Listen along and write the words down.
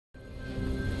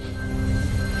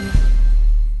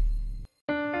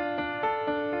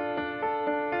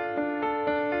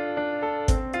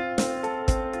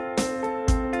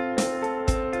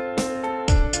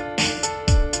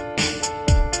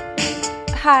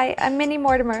Hi, I'm Minnie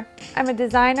Mortimer. I'm a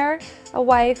designer, a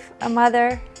wife, a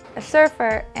mother, a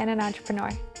surfer, and an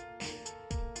entrepreneur.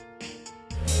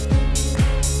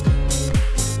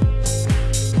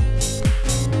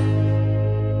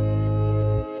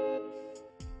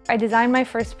 I designed my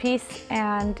first piece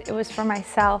and it was for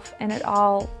myself, and it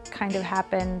all kind of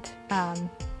happened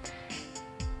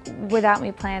without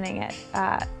me planning it.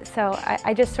 So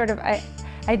I just sort of,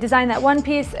 I designed that one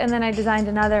piece and then I designed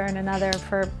another and another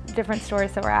for different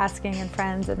stores that were asking and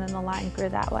friends, and then the line grew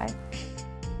that way.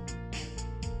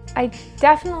 I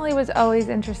definitely was always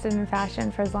interested in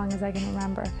fashion for as long as I can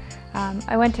remember.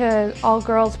 I went to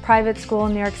all-girls private school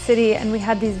in New York City, and we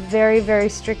had these very, very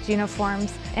strict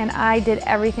uniforms, and I did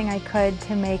everything I could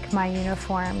to make my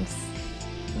uniforms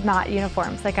not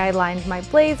uniforms. Like, I lined my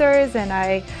blazers and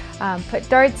I put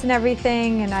darts and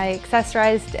everything, and I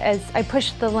accessorized as I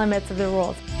pushed the limits of the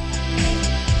rules.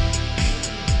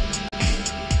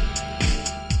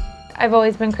 I've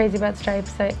always been crazy about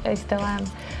stripes. I still am.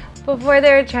 Before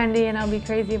they're trendy, and I'll be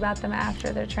crazy about them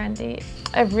after they're trendy.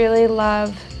 I really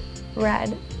love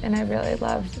red, and I really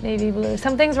love navy blue.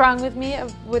 Something's wrong with me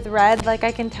with red. Like,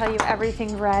 I can tell you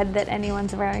everything red that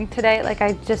anyone's wearing today. Like,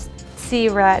 I just see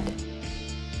red.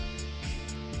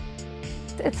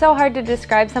 It's so hard to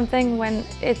describe something when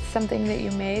it's something that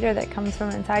you made or that comes from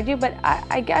inside you, but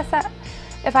I guess that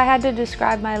if I had to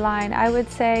describe my line, I would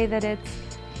say that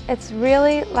it's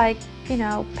really like, you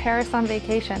know, Paris on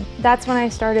vacation. That's when I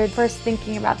started first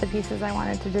thinking about the pieces I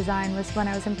wanted to design, was when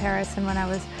I was in Paris and when I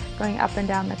was going up and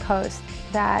down the coast.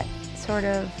 That sort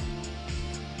of,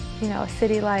 you know,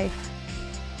 city life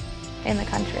in the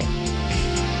country.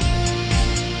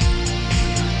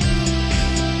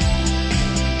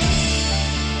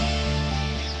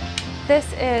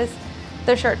 This is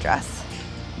the shirt dress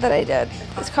that I did.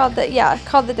 It's called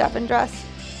the Devon dress,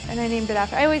 and I named it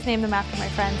after. I always name them after my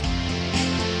friends.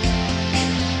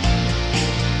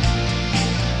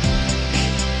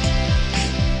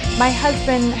 My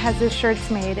husband has his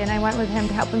shirts made, and I went with him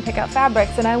to help him pick out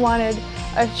fabrics, and I wanted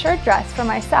a shirt dress for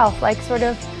myself, like sort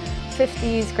of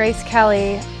 50s Grace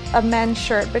Kelly, a men's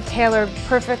shirt but tailored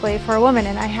perfectly for a woman.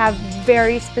 And I have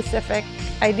very specific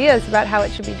ideas about how it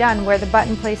should be done, where the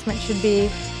button placement should be,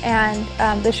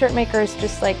 and the shirt makers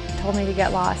just like told me to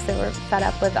get lost. They were fed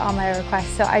up with all my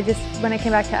requests. So when I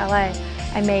came back to LA,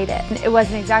 I made it. And it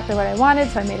wasn't exactly what I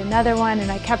wanted, so I made another one,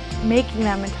 and I kept making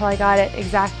them until I got it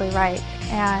exactly right.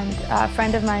 And a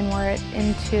friend of mine wore it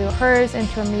into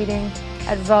a meeting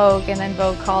at Vogue, and then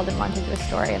Vogue called and wanted to do a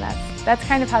story, and that's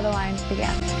kind of how the line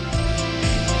began.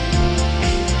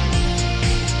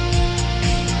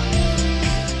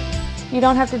 You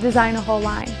don't have to design a whole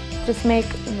line. Just make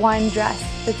one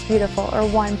dress that's beautiful, or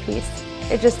one piece.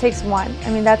 It just takes one.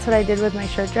 I mean, that's what I did with my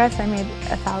shirt dress. I made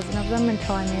 1,000 of them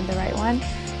until I made the right one.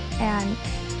 And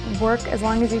work as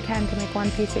long as you can to make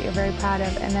one piece that you're very proud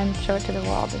of, and then show it to the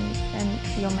world, and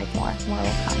you'll make more. More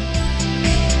will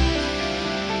come.